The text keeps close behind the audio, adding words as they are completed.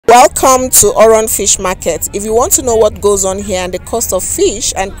Welcome to Oron Fish Market. If you want to know what goes on here and the cost of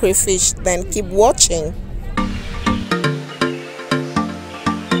fish and crayfish, then keep watching.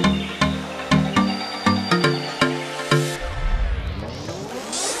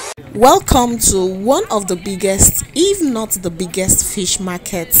 Welcome to one of the biggest, if not the biggest, fish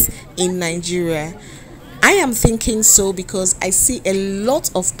markets in Nigeria. I am thinking so because I see a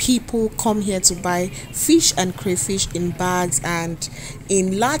lot of people come here to buy fish and crayfish in bags and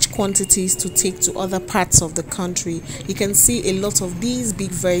in large quantities to take to other parts of the country. You can see a lot of these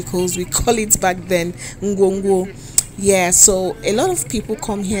big vehicles, we call it back then ngongo. Yeah, so a lot of people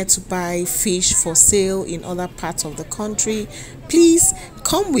come here to buy fish for sale in other parts of the country. Please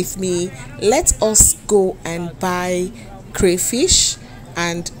come with me. Let us go and buy crayfish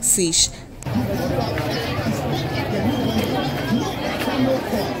and fish.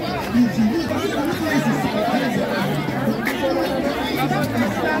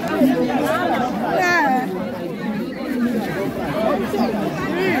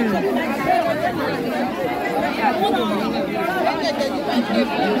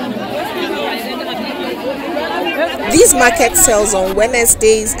 This market sells on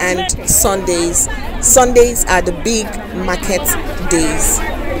Wednesdays and Sundays. Sundays are the big market days.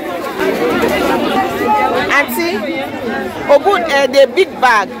 Auntie, the big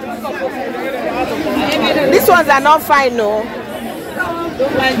bag. These ones are not fine, no.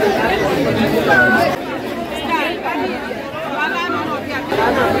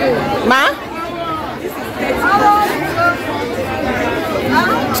 Ma?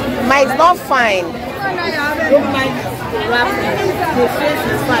 Ma is not fine. Don't mind wrapping. The face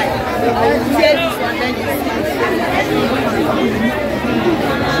is fine.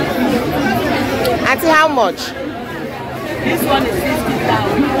 Auntie, how much? This one is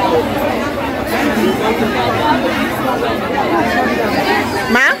 50,000.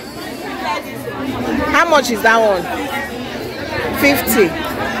 Ma? How much is that one? 50.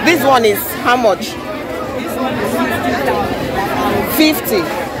 This one is how much? This one is 50,000.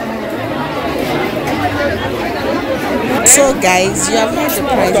 50. So guys, you have heard the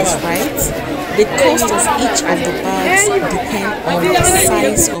prices, right? The cost of each of the bags depend on the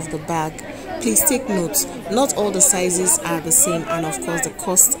size of the bag. Please take note, not all the sizes are the same, and of course the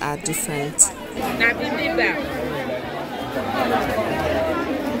costs are different.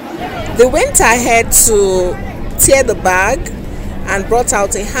 They went ahead to tear the bag and brought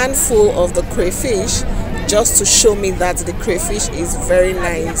out a handful of the crayfish just to show me that the crayfish is very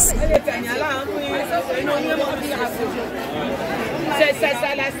nice.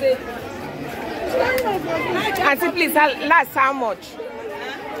 Auntie, please, last how much?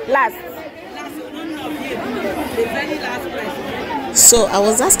 Last. So I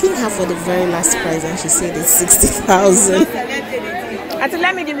was asking her for the very last price and she said it's 60,000. Auntie,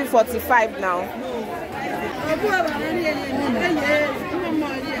 let me give you 45 now.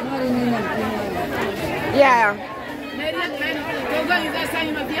 Yeah.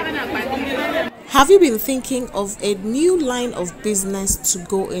 Have you been thinking of a new line of business to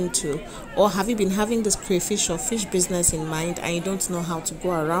go into, or have you been having this crayfish or fish business in mind and you don't know how to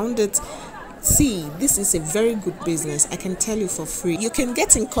go around it? See, this is a very good business. I can tell you for free. You can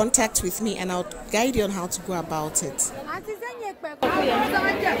get in contact with me and I'll guide you on how to go about it.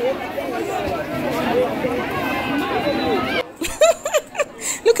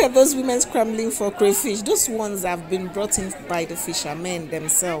 Look at those women scrambling for crayfish. Those ones have been brought in by the fishermen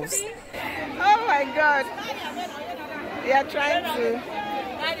themselves. Oh my God. They are trying to.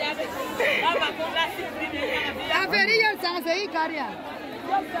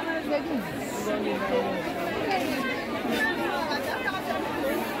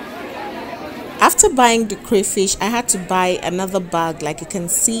 After buying the crayfish, I had to buy another bag like you can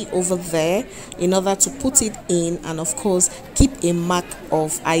see over there in order to put it in and of course keep a mark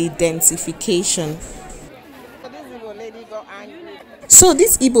of identification. So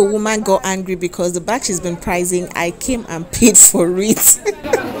this Igbo woman got angry because the bag she's been pricing, I came and paid for it.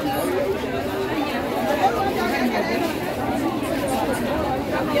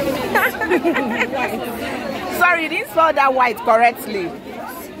 Sorry, you didn't spell that white correctly.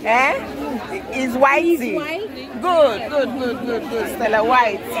 Eh? It's whitey. Good. Stella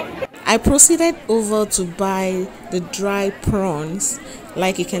White. I proceeded over to buy the dry prawns.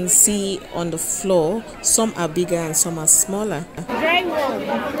 Like you can see on the floor, some are bigger and some are smaller. Dry one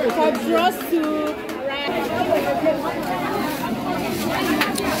for draw soup.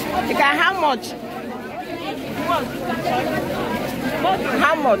 How much?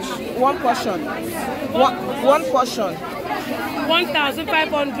 How much? One portion. One portion.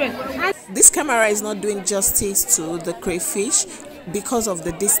 1,500. This camera is not doing justice to the crayfish. because of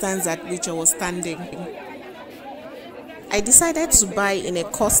the distance at which I was standing. I decided to buy in a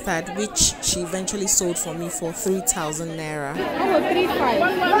custard, which she eventually sold for me for 3,000 naira. Oh,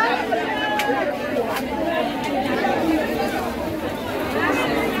 3,500.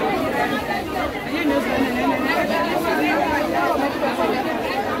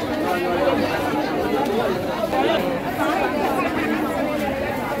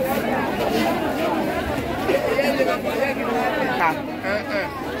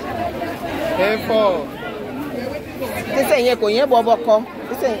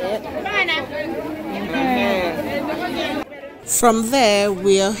 From there,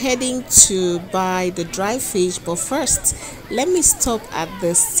 we are heading to buy the dry fish, but first, let me stop at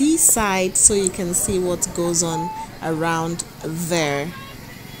the seaside so you can see what goes on around there.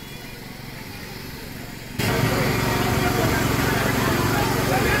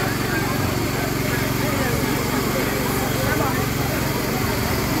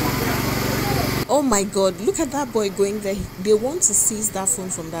 Oh my God, look at that boy going there. They want to seize that phone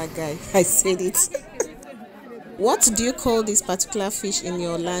from that guy. I said it. What do you call this particular fish in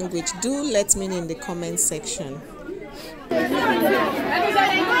your language? Do let me know in the comment section.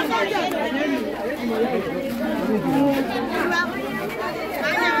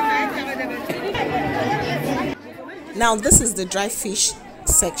 Now this is the dry fish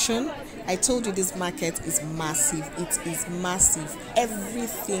section. I told you this market is massive. It is massive.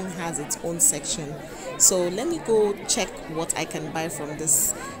 Everything has its own section. So let me go check what I can buy from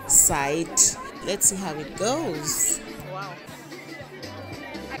this side. Let's see how it goes. Wow.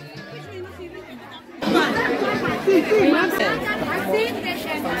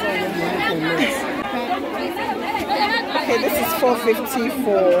 Okay, this is 450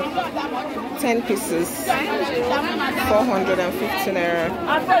 for 10 pieces. 450 naira.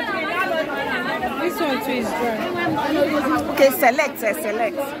 This one too is dry. Okay, select.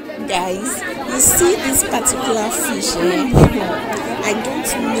 Guys, you see this particular fish, I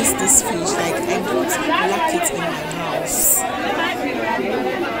don't miss this fish. Like, I don't like it in my house.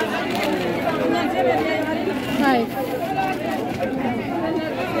 Hi.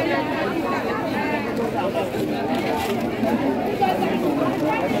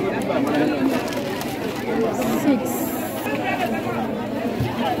 6.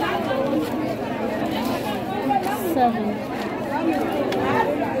 7.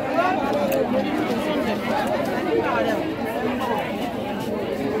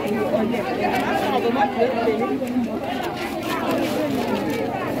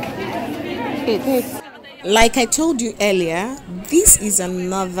 Like I told you earlier, this is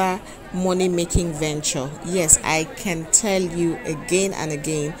another money-making venture. Yes, I can tell you again and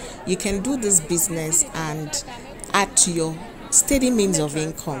again, you can do this business and add to your steady means of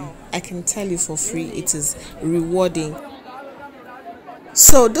income. I can tell you for free, it is rewarding.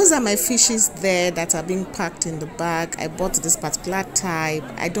 So those are my fishes there that are being packed in the bag. I bought this particular type.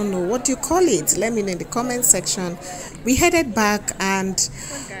 I don't know what you call it. Let me know in the comment section. We headed back and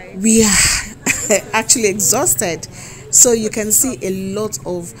we are actually exhausted. So you can see a lot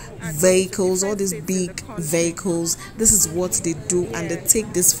of vehicles, all these big vehicles. This is what they do, and they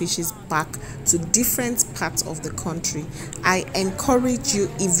take these fishes back to different parts of the country. I encourage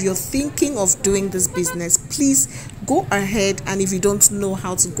you, if you're thinking of doing this business, please go ahead, and if you don't know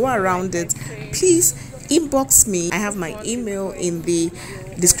how to go around it, please inbox me. I have my email in the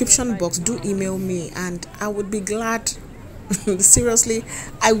description box. Do email me and I would be glad. Seriously,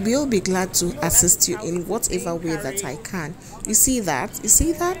 I will be glad to assist you in whatever way that I can. You see that? You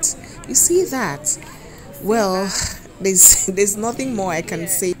see that? You see that? Well, there's nothing more I can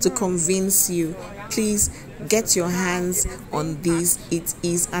say to convince you. Please get your hands on this. It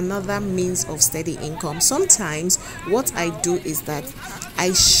is another means of steady income. Sometimes what I do is that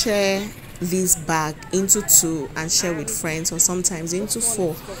I share this bag into 2 and share with friends, or sometimes into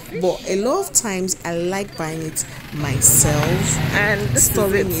 4, but a lot of times I like buying it myself and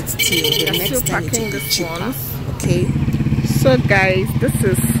storing it till the next time it will be cheaper. Okay, so guys, this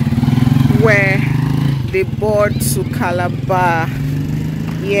is where they board to Calabar.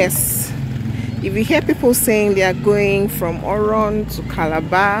 Yes, if you hear people saying they are going from Oron to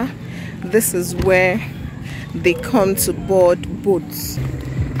Calabar, this is where they come to board boats.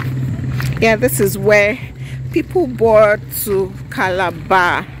 Yeah, this is where people board to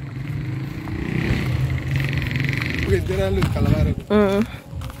Calabar.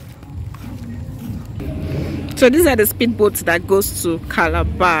 So these are the speedboats that goes to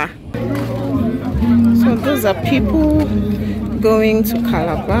Calabar. So those are people going to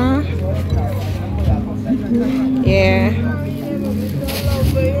Calabar. Yeah.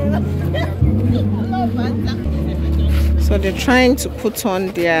 So they're trying to put on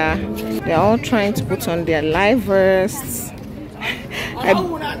their, they're all trying to put on their life vests.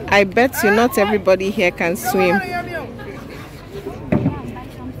 I bet you not everybody here can swim.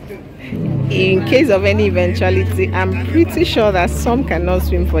 In case of any eventuality, I'm pretty sure that some cannot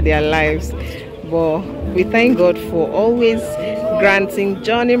swim for their lives. But we thank God for always granting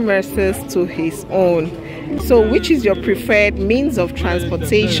journey mercies to his own. So which is your preferred means of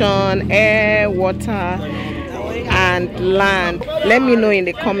transportation, air, water, and land? Let me know in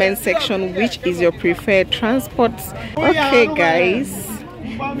the comment section which is your preferred transport. Okay guys,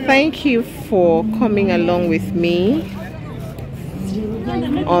 thank you for coming along with me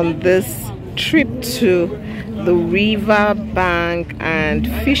on this trip to the river bank and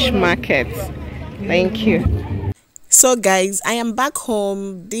fish market. Thank you. So guys, I am back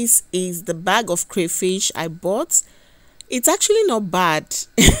home. This is the bag of crayfish I bought. It's actually not bad.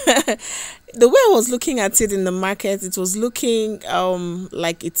 The way I was looking at it in the market, it was looking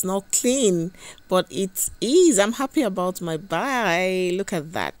like it's not clean, but it is. I'm happy about my buy. Look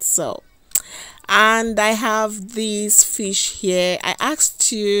at that. So, and I have these fish here. I asked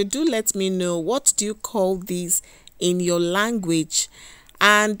you, do let me know, what do you call these in your language?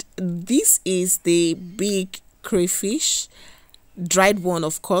 And this is the big crayfish, dried one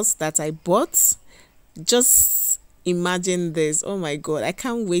of course, that I bought. Just imagine this. Oh my god, I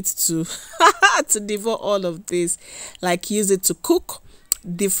can't wait to to devour all of this, like use it to cook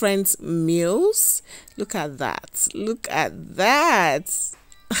different meals. Look at that, look at that.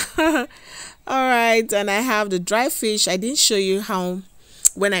 All right, and I have the dry fish. I didn't show you how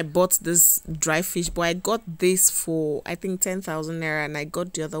when I bought this dry fish, but I got this for I think 10,000 naira, and I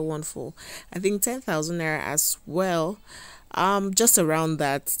got the other one for I think 10,000 naira as well. Just around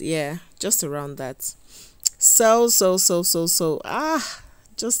that, yeah, just around that. So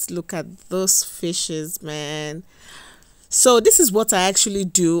just look at those fishes, man. So this is what I actually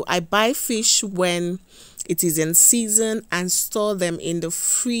do. I buy fish when it is in season and store them in the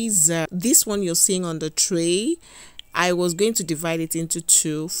freezer. This one you're seeing on the tray, I was going to divide it into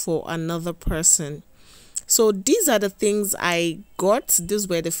two for another person. So these are the things I got. These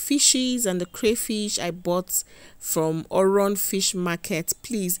were the fishies and the crayfish I bought from Oron fish market.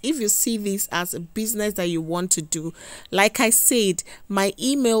 Please, if you see this as a business that you want to do, like I said, my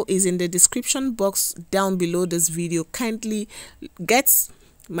email is in the description box down below this video. Kindly get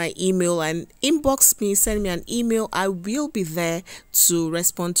my email and inbox me, send me an email. I will be there to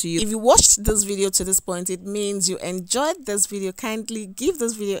respond to you. If you watched this video to this point, it means you enjoyed this video. Kindly give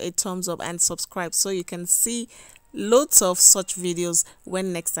this video a thumbs up and subscribe so you can see loads of such videos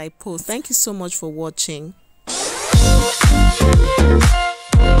when next I post. Thank you so much for watching.